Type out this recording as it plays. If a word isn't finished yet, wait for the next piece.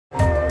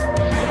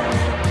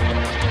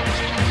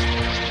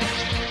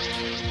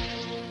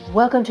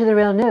Welcome to The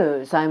Real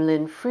News. I'm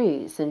Lynn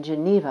Fries in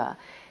Geneva.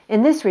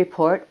 In this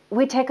report,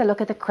 we take a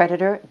look at the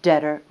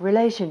creditor-debtor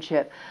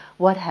relationship,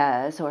 what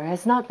has or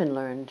has not been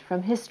learned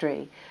from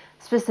history,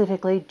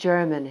 specifically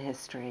German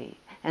history,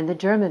 and the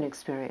German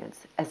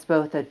experience as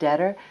both a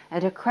debtor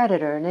and a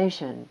creditor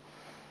nation.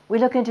 We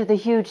look into the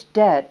huge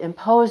debt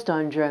imposed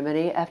on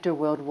Germany after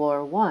World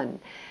War I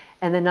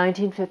and the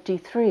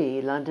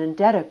 1953 London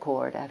Debt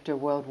Accord after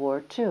World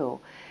War II,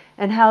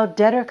 and how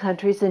debtor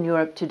countries in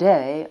Europe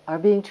today are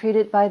being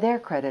treated by their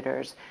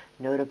creditors,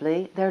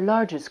 notably their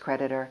largest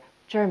creditor,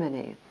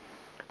 Germany.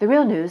 The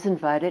Real News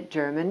invited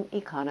German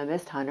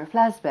economist Heiner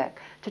Flassbeck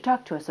to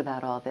talk to us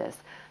about all this.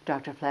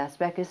 Dr.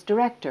 Flassbeck is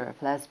director of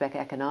Flassbeck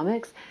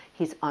Economics.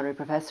 He's honorary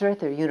professor at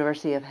the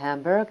University of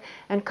Hamburg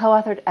and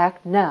co-authored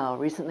Act Now,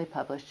 recently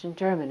published in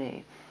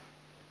Germany.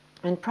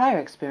 In prior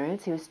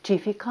experience, he was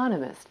chief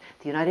economist at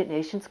the United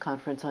Nations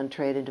Conference on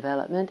Trade and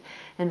Development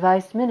and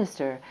vice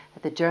minister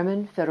at the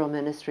German Federal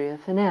Ministry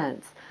of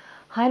Finance.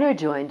 Heiner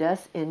joined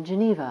us in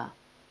Geneva.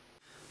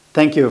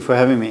 Thank you for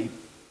having me.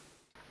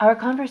 Our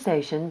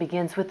conversation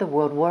begins with the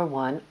World War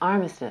I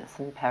armistice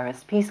and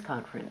Paris Peace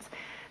Conference,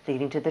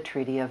 leading to the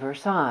Treaty of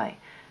Versailles,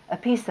 a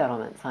peace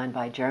settlement signed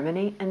by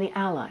Germany and the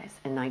Allies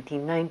in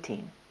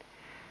 1919.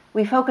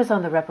 We focus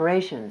on the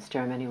reparations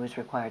Germany was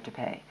required to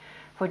pay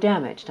for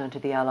damage done to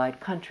the Allied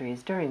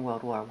countries during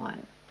World War I.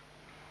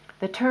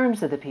 The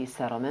terms of the peace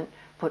settlement,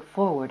 put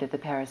forward at the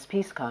Paris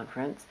Peace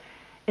Conference,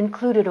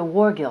 included a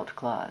war guilt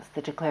clause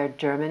that declared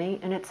Germany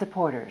and its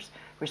supporters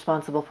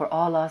responsible for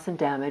all loss and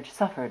damage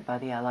suffered by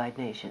the Allied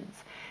nations,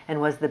 and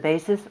was the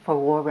basis for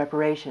war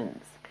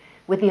reparations.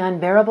 With the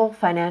unbearable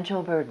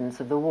financial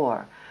burdens of the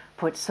war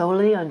put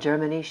solely on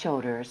Germany's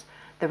shoulders,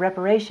 the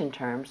reparation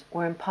terms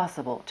were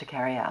impossible to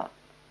carry out.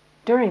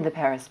 During the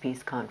Paris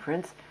Peace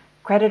Conference,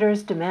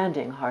 creditors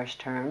demanding harsh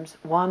terms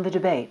won the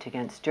debate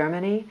against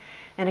Germany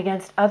and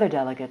against other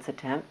delegates'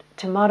 attempt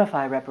to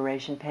modify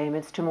reparation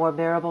payments to more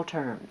bearable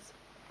terms.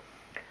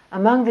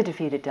 Among the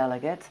defeated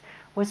delegates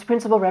was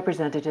principal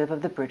representative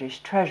of the British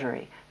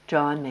Treasury,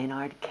 John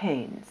Maynard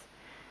Keynes.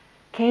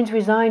 Keynes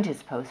resigned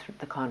his post at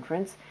the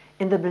conference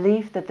in the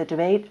belief that the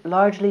debate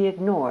largely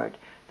ignored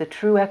the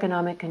true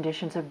economic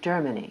conditions of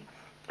Germany,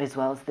 as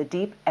well as the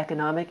deep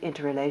economic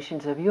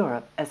interrelations of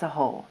Europe as a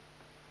whole.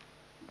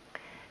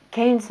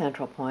 Keynes'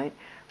 central point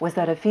was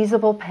that a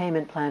feasible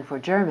payment plan for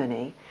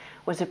Germany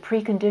was a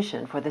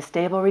precondition for the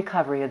stable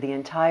recovery of the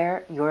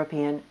entire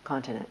European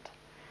continent.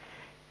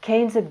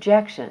 Keynes'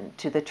 objection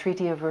to the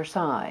Treaty of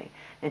Versailles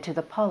and to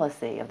the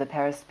policy of the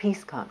Paris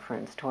Peace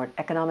Conference toward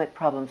economic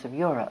problems of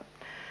Europe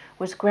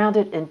was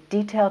grounded in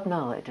detailed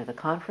knowledge of the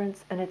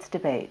conference and its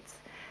debates.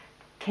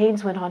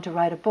 Keynes went on to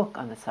write a book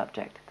on the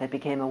subject that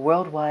became a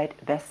worldwide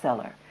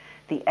bestseller,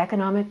 The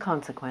Economic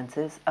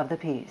Consequences of the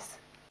Peace.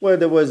 Well,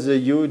 there was a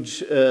huge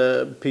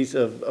piece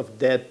of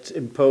debt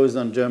imposed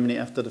on Germany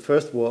after the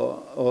First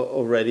War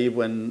already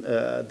when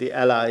the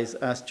Allies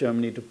asked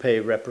Germany to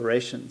pay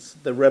reparations.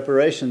 The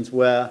reparations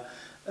were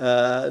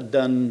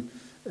done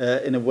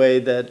in a way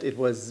that it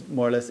was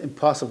more or less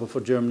impossible for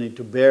Germany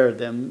to bear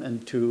them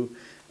and to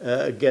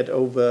get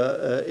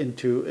over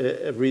into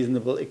a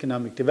reasonable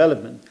economic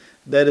development.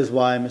 That is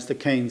why Mr.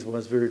 Keynes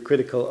was very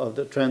critical of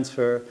the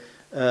transfer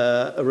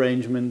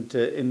arrangement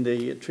in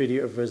the Treaty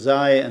of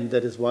Versailles, and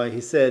that is why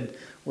he said,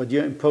 what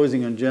you're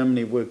imposing on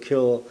Germany will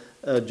kill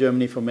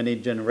Germany for many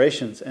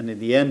generations. And in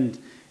the end,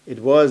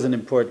 it was an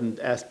important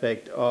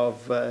aspect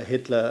of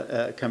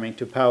Hitler coming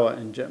to power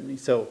in Germany.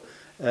 So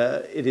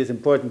it is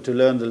important to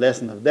learn the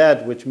lesson of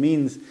that, which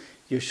means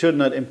you should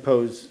not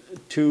impose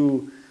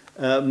too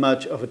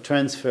much of a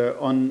transfer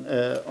on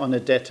a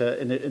debtor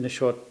in a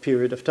short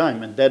period of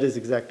time. And that is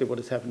exactly what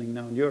is happening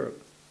now in Europe.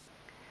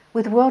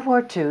 With World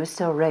War II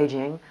still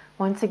raging,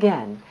 once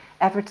again,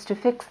 efforts to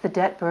fix the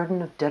debt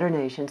burden of debtor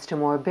nations to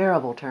more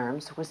bearable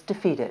terms was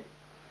defeated.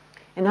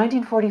 In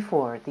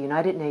 1944, the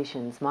United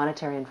Nations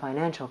Monetary and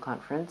Financial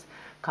Conference,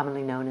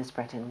 commonly known as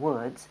Bretton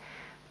Woods,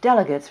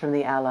 delegates from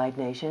the Allied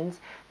nations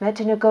met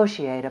to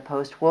negotiate a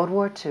post-World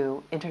War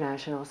II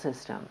international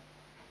system.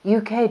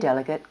 UK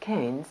delegate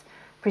Keynes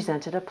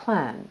presented a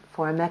plan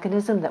for a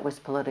mechanism that was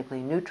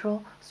politically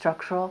neutral,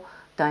 structural,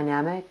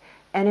 dynamic,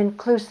 and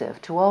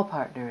inclusive to all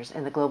partners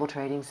in the global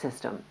trading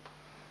system.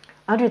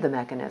 Under the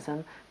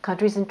mechanism,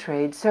 countries in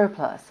trade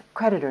surplus,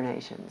 creditor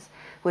nations,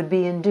 would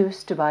be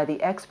induced to buy the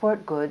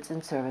export goods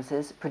and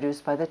services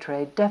produced by the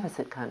trade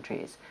deficit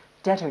countries,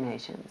 debtor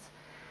nations.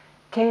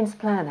 Keynes'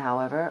 plan,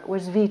 however,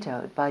 was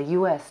vetoed by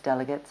U.S.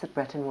 delegates at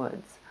Bretton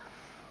Woods.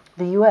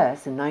 The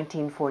U.S. in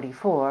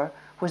 1944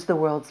 was the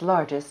world's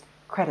largest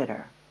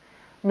creditor.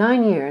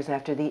 9 years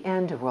after the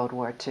end of World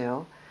War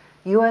II,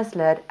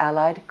 U.S.-led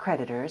Allied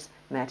creditors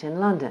met in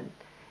London,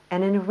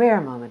 and in a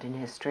rare moment in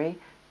history,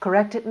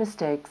 corrected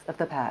mistakes of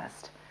the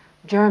past.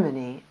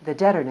 Germany, the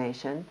debtor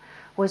nation,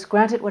 was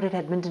granted what it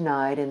had been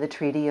denied in the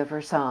Treaty of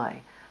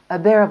Versailles, a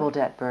bearable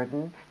debt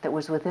burden that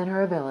was within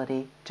her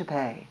ability to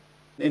pay.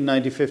 In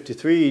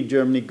 1953,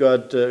 Germany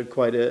got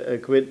quite a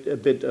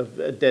bit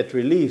of debt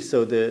relief,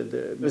 so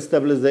the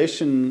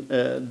stabilization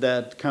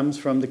that comes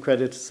from the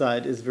creditor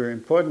side is very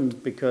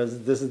important,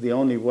 because this is the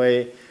only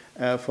way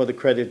for the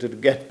creditor to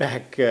get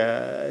back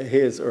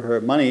his or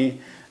her money,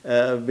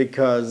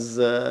 because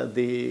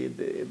the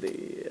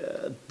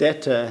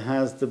debtor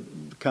has to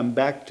come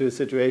back to a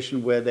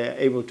situation where they're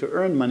able to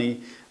earn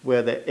money,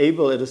 where they're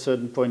able at a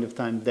certain point of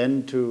time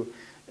then to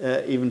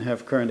even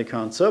have current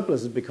account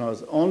surpluses,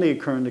 because only a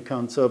current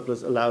account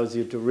surplus allows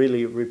you to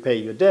really repay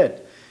your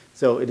debt.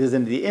 So it is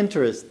in the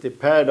interest, the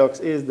paradox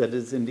is that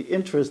it's in the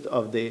interest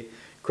of the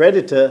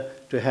creditor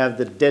to have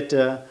the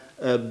debtor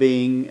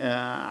being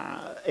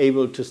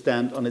able to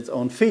stand on its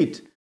own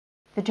feet.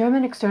 The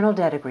German External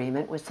Debt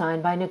Agreement was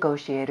signed by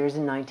negotiators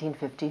in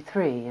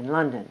 1953 in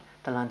London,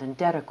 the London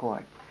Debt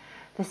Accord.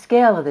 The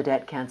scale of the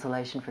debt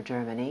cancellation for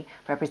Germany,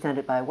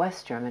 represented by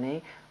West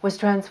Germany, was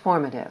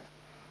transformative.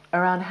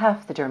 Around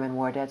half the German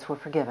war debts were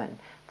forgiven,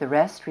 the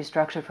rest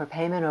restructured for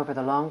payment over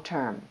the long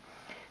term.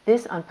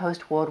 This on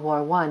post-World War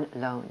I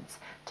loans,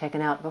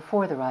 taken out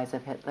before the rise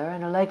of Hitler,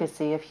 and a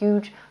legacy of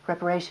huge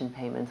reparation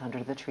payments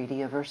under the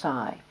Treaty of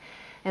Versailles.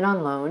 And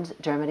on loans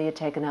Germany had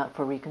taken out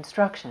for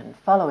reconstruction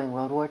following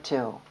World War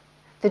II.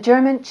 The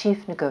German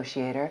chief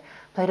negotiator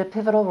played a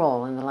pivotal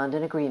role in the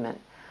London Agreement.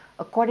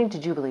 According to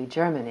Jubilee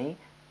Germany,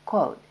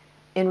 quote,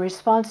 "In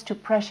response to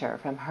pressure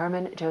from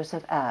Hermann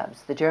Joseph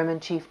Abs, the German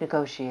chief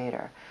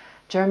negotiator,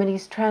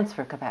 Germany's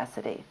transfer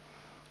capacity,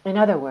 in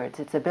other words,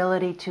 its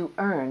ability to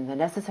earn the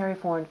necessary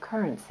foreign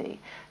currency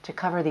to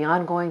cover the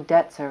ongoing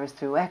debt service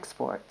through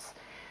exports,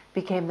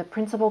 became the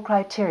principal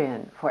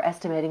criterion for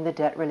estimating the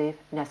debt relief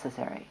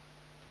necessary."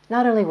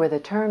 Not only were the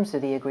terms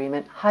of the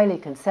agreement highly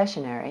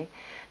concessionary,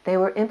 they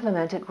were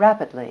implemented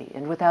rapidly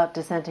and without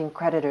dissenting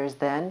creditors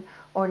then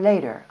or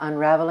later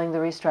unraveling the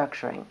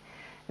restructuring.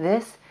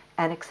 This,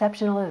 an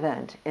exceptional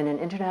event in an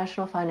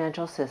international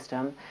financial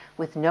system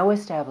with no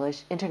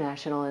established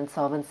international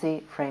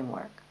insolvency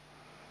framework.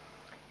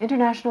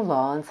 International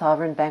law and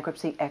sovereign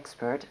bankruptcy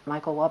expert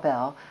Michael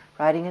Wabel,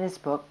 writing in his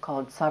book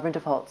called Sovereign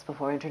Defaults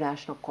Before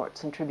International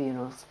Courts and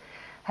Tribunals,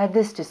 had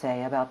this to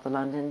say about the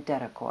London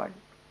Debt Accord,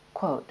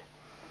 quote,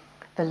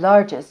 "The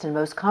largest and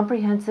most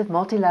comprehensive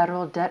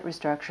multilateral debt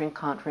restructuring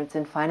conference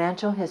in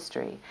financial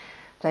history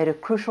played a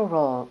crucial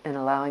role in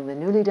allowing the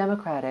newly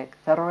democratic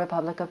Federal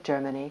Republic of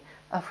Germany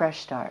a fresh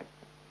start.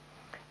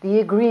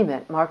 The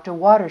agreement marked a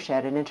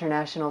watershed in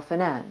international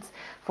finance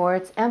for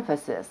its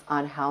emphasis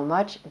on how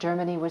much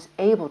Germany was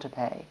able to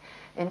pay,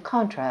 in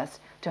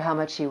contrast to how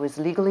much she was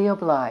legally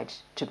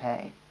obliged to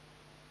pay."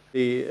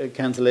 The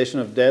cancellation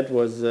of debt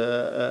was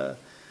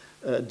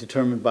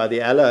determined by the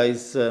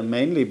Allies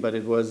mainly, but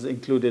it was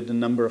included a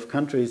number of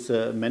countries,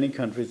 many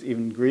countries,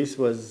 even Greece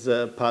was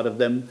part of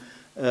them.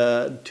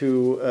 But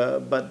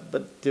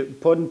the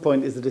important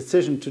point is the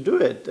decision to do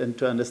it and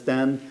to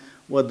understand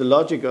what the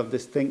logic of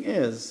this thing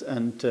is.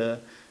 And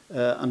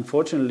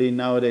unfortunately,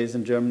 nowadays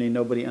in Germany,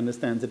 nobody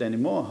understands it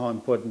anymore, how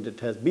important it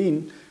has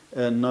been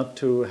not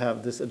to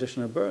have this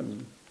additional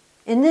burden.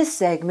 In this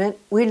segment,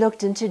 we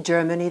looked into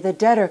Germany, the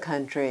debtor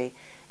country.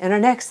 In our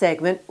next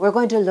segment, we're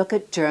going to look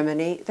at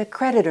Germany, the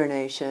creditor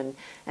nation,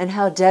 and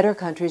how debtor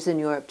countries in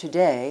Europe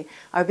today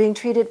are being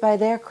treated by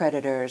their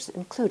creditors,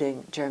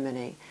 including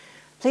Germany.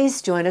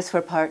 Please join us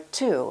for part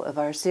 2 of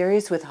our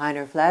series with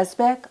Heiner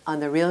Flassbeck on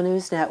the Real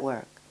News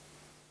Network.